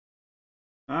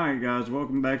Alright guys,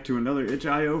 welcome back to another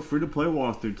itch.io free-to-play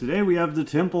walkthrough. Today we have the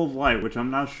Temple of Light, which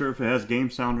I'm not sure if it has game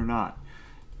sound or not.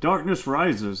 Darkness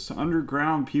rises.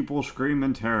 Underground people scream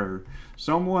in terror.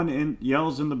 Someone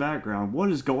yells in the background,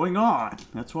 "What is going on?"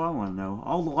 That's what I want to know.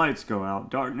 All the lights go out.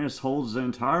 Darkness holds the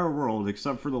entire world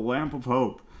except for the lamp of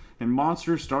hope. And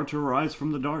monsters start to arise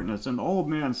from the darkness. An old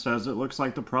man says it looks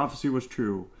like the prophecy was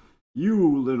true.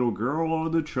 You, little girl, are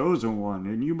the chosen one,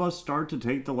 and you must start to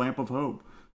take the lamp of hope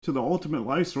to the ultimate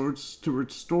light source to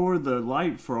restore the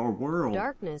light for our world.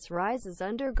 Darkness rises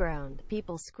underground.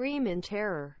 People scream in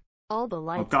terror. All the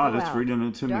lights go out. Reading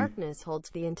it to me. Darkness holds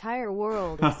the entire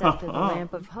world except for the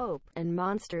lamp of hope, and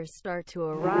monsters start to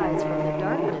arise from the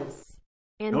darkness.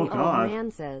 And the old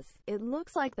man says, "It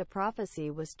looks like the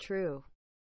prophecy was true.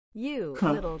 You,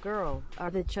 little girl, are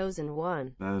the chosen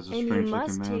one, and you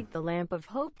must take the lamp of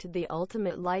hope to the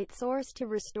ultimate light source to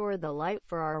restore the light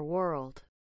for our world."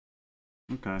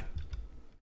 Okay.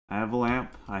 I have a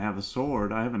lamp, I have a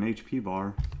sword, I have an HP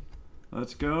bar.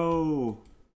 Let's go!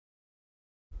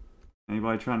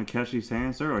 Anybody trying to catch these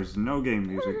hands? There is no game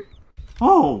music.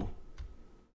 Oh!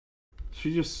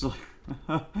 She just...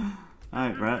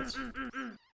 Alright, rats.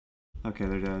 Okay,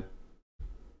 they're dead.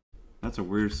 That's a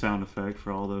weird sound effect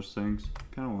for all those things.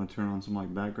 Kinda want to turn on some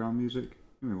like background music.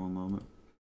 Give me one moment.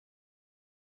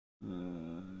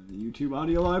 YouTube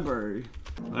audio library.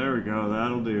 There we go,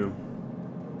 that'll do.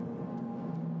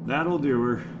 That'll do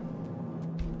her.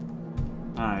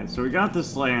 Alright, so we got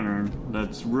this lantern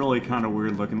that's really kind of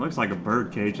weird looking. Looks like a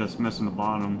bird cage that's missing the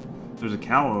bottom. There's a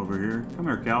cow over here. Come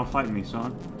here, cow. Fight me,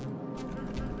 son.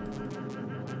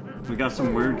 We got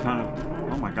some weird kind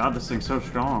of... Oh my god, this thing's so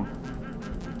strong.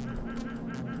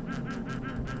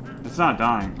 It's not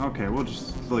dying. Okay, we'll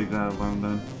just leave that alone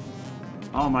then.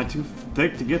 Oh, am I too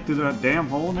thick to get through that damn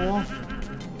hole in the wall?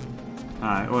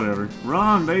 Alright, whatever.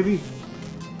 Run, baby!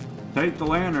 Take the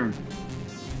lantern.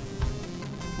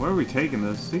 Where are we taking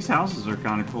this? These houses are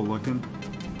kind of cool looking.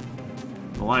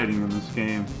 The lighting in this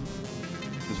game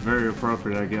is very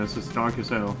appropriate, I guess. It's dark as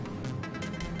hell.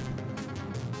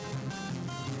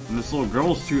 And this little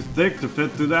girl's too thick to fit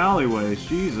through the alleyways.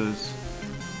 Jesus.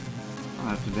 I'll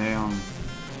have to down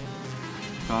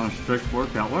on a strict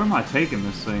workout. Where am I taking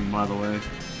this thing, by the way?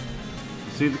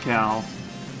 I see the cow.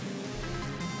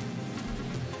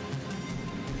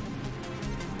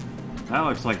 That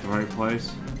looks like the right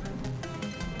place.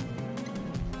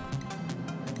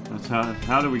 That's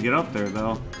how do we get up there,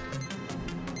 though?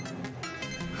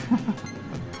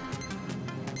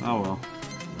 Oh well.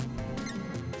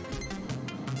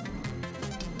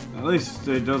 At least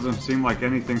it doesn't seem like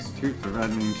anything's too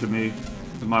threatening to me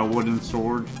with my wooden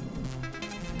sword.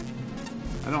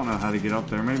 I don't know how to get up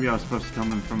there. Maybe I was supposed to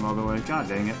come in from the other way. God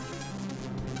dang it.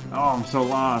 Oh, I'm so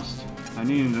lost. I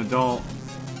need an adult.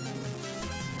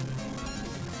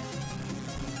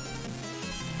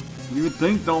 You would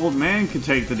think the old man could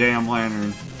take the damn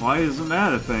lantern. Why isn't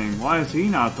that a thing? Why is he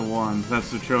not the one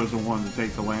that's the chosen one to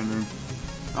take the lantern?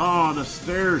 Oh, the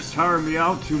stairs tire me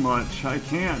out too much. I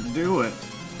can't do it.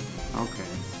 Okay.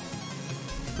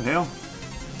 What the hell?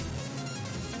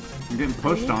 I'm getting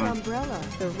pushed on it. Umbrella.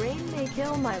 The rain may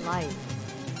kill my light.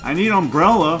 I need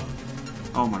umbrella?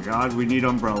 Oh my god, we need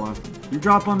umbrella. You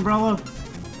drop umbrella?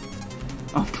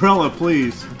 Umbrella,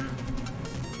 please.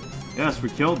 Yes, we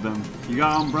killed them. You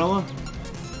got umbrella?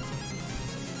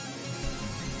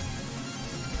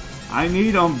 I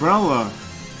need umbrella.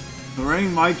 The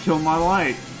rain might kill my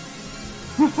light.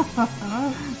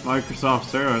 Microsoft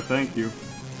Sarah, thank you.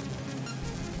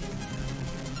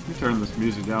 Let me turn this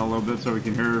music down a little bit so we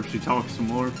can hear her if she talks some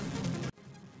more.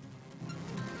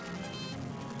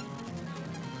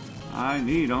 I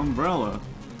need umbrella.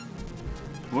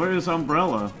 Where is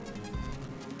umbrella?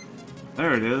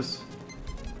 There it is.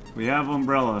 We have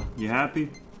umbrella. You happy?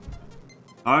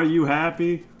 Are you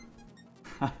happy?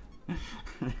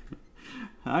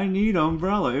 I need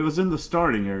umbrella. It was in the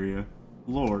starting area.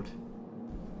 Lord.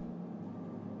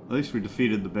 At least we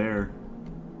defeated the bear.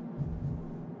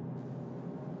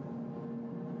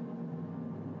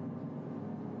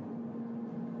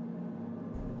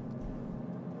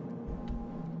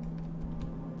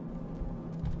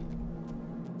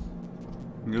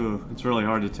 Ooh, it's really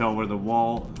hard to tell where the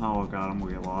wall... Oh god, I'm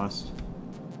gonna get lost.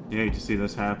 You hate to see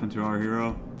this happen to our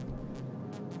hero.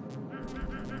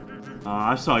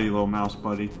 I saw you, little mouse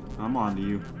buddy. I'm on to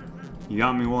you. You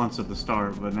got me once at the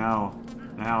start, but now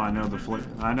I know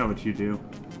I know what you do.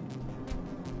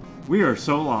 We are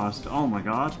so lost. Oh my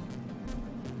god.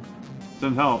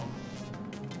 Didn't help.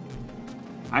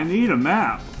 I need a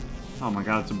map. Oh my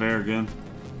god, it's a bear again.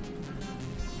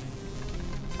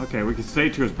 Okay, we can stay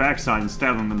to his backside and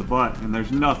stab him in the butt, and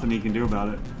there's nothing he can do about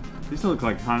it. These look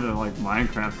like kind of like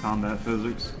Minecraft combat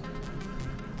physics.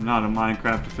 I'm not a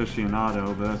Minecraft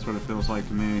aficionado, but that's what it feels like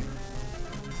to me.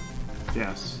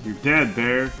 Yes, you're dead,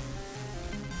 bear.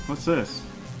 What's this?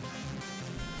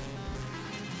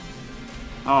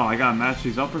 Oh, I gotta match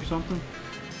these up or something?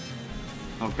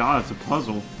 Oh god, it's a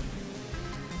puzzle.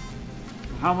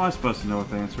 How am I supposed to know what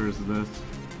the answer is to this?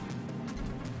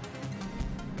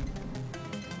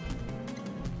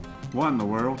 What in the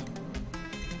world?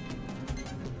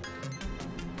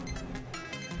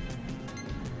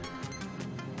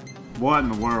 What in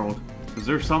the world? Is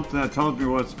there something that tells me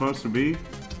what it's supposed to be?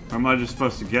 Or am I just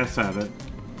supposed to guess at it?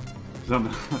 Because I'm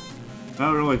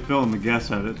not really feeling the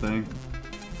guess at it thing.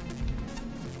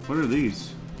 What are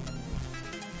these?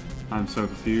 I'm so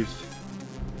confused.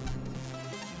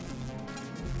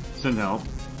 Send help.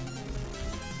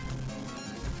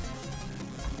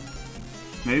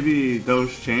 Maybe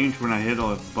those change when I hit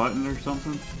a button or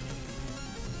something?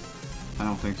 I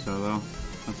don't think so though.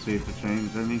 Let's see if it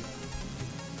changed any.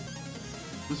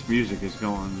 This music is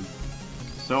going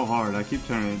so hard. I keep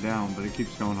turning it down, but it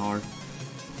keeps going hard.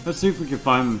 Let's see if we can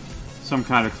find some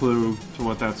kind of clue to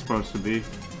what that's supposed to be.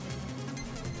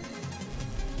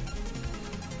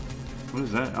 What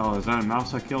is that? Oh, is that a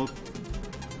mouse I killed?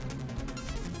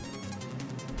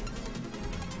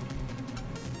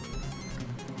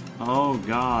 Oh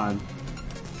god.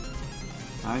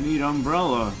 I need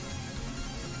umbrella.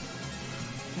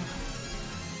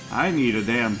 I need a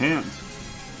damn hint.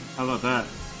 How about that?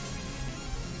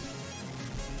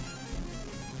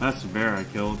 That's the bear I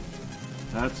killed.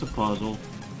 That's a puzzle.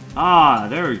 Ah,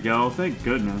 there we go. Thank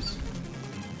goodness.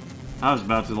 I was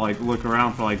about to like look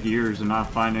around for like years and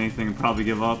not find anything and probably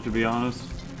give up, to be honest.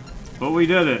 But we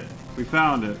did it. We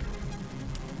found it.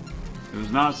 It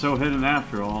was not so hidden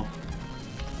after all.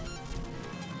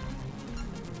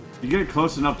 You get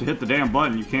close enough to hit the damn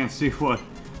button, you can't see what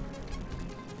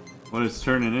it's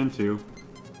turning into.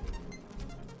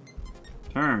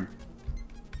 Turn.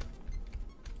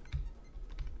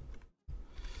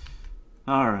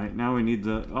 Alright, now we need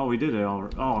the... Oh, we did it all...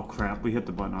 Oh, crap. We hit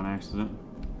the button on accident.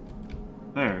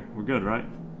 There. We're good, right?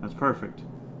 That's perfect.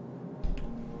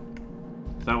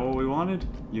 Is that what we wanted?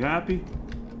 You happy?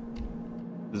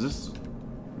 Is this...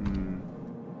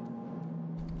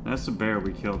 That's the bear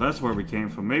we killed. That's where we came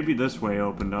from. Maybe this way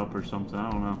opened up or something.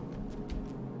 I don't know.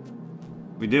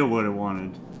 We did what it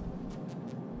wanted.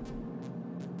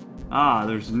 Ah,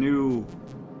 there's new...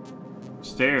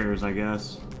 stairs, I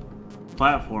guess.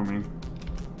 Platforming.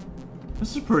 This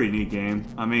is a pretty neat game.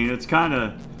 I mean, it's kind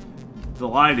of... The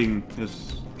lighting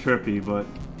is trippy, but...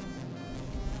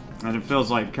 And it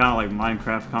feels like kind of like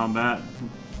Minecraft combat.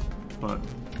 But...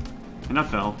 And I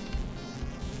fell.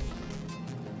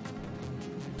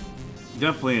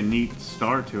 Definitely a neat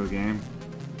start to a game.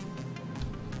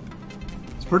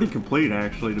 It's pretty complete,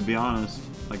 actually, to be honest.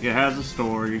 Like, it has a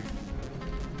story.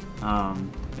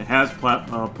 It has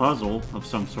a puzzle of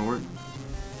some sort.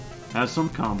 Has some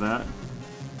combat.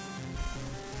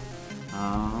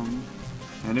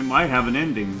 And it might have an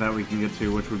ending that we can get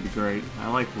to, which would be great. I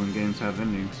like when games have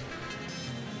endings.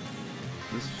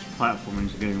 This platforming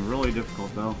is getting really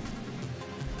difficult, though.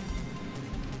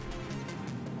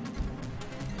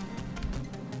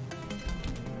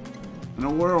 In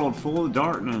a world full of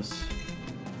darkness,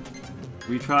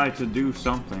 we try to do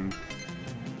something.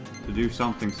 To do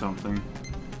something.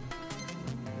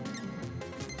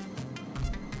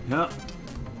 Yep.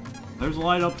 There's a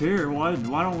light up here. Why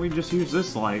don't we just use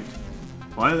this light?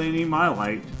 Why do they need my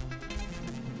light?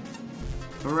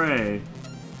 Hooray.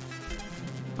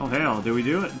 Oh hell, did we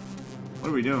do it? What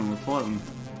are we doing? We're floating.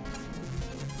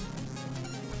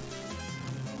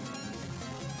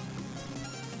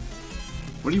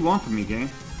 What do you want from me, game?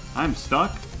 I'm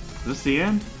stuck? Is this the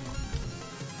end?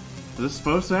 Is this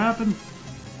supposed to happen?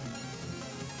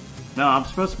 No, I'm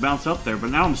supposed to bounce up there,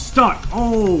 but now I'm stuck!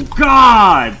 Oh,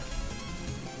 God!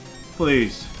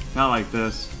 Please, not like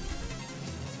this.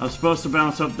 I was supposed to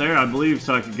bounce up there, I believe,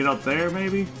 so I could get up there,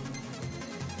 maybe?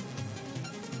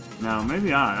 No, maybe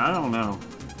not. I don't know.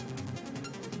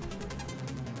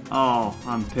 Oh,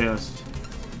 I'm pissed.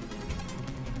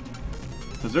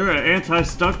 Is there an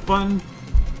anti-stuck button?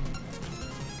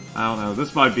 I don't know.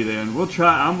 This might be the end.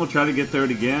 I'm gonna try to get through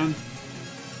it again.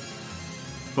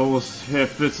 But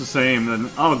if it's the same,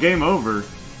 then... Oh, game over.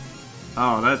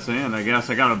 Oh, that's the end, I guess.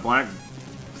 I got a black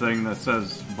thing that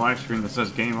says... Black screen that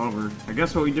says game over. I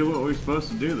guess we do what we're supposed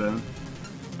to do, then.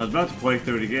 I was about to play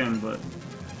through it again, but...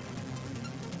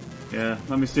 Yeah,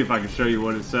 let me see if I can show you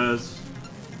what it says.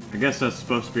 I guess that's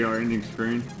supposed to be our ending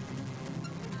screen.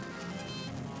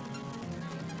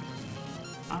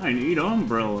 I need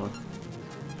umbrella.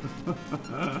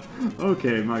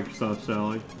 Okay, Microsoft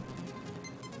Sally.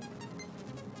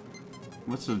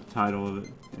 What's the title of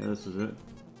it? Yeah, this is it.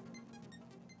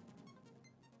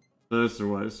 So this is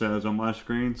what it says on my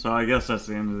screen. So I guess that's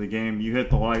the end of the game. You hit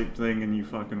the light thing and you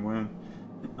fucking win.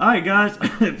 Alright guys,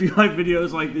 if you like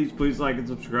videos like these, please like and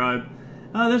subscribe.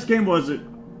 This game wasn't...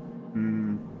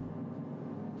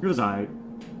 it was alright.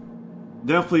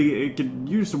 Definitely, it could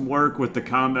use some work with the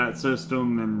combat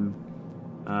system and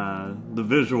the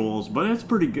visuals, but it's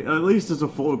pretty good. At least it's a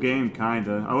full game,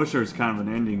 kinda. I wish there was kind of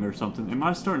an ending or something. Am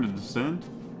I starting to descend?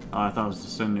 Oh, I thought it was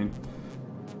descending.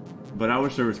 But I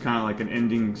wish there was kind of like an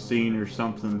ending scene or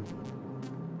something.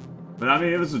 But I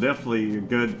mean, it was definitely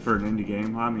good for an indie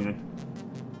game. I mean,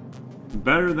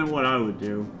 better than what I would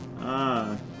do.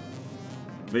 But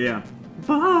yeah.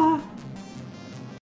 Bye!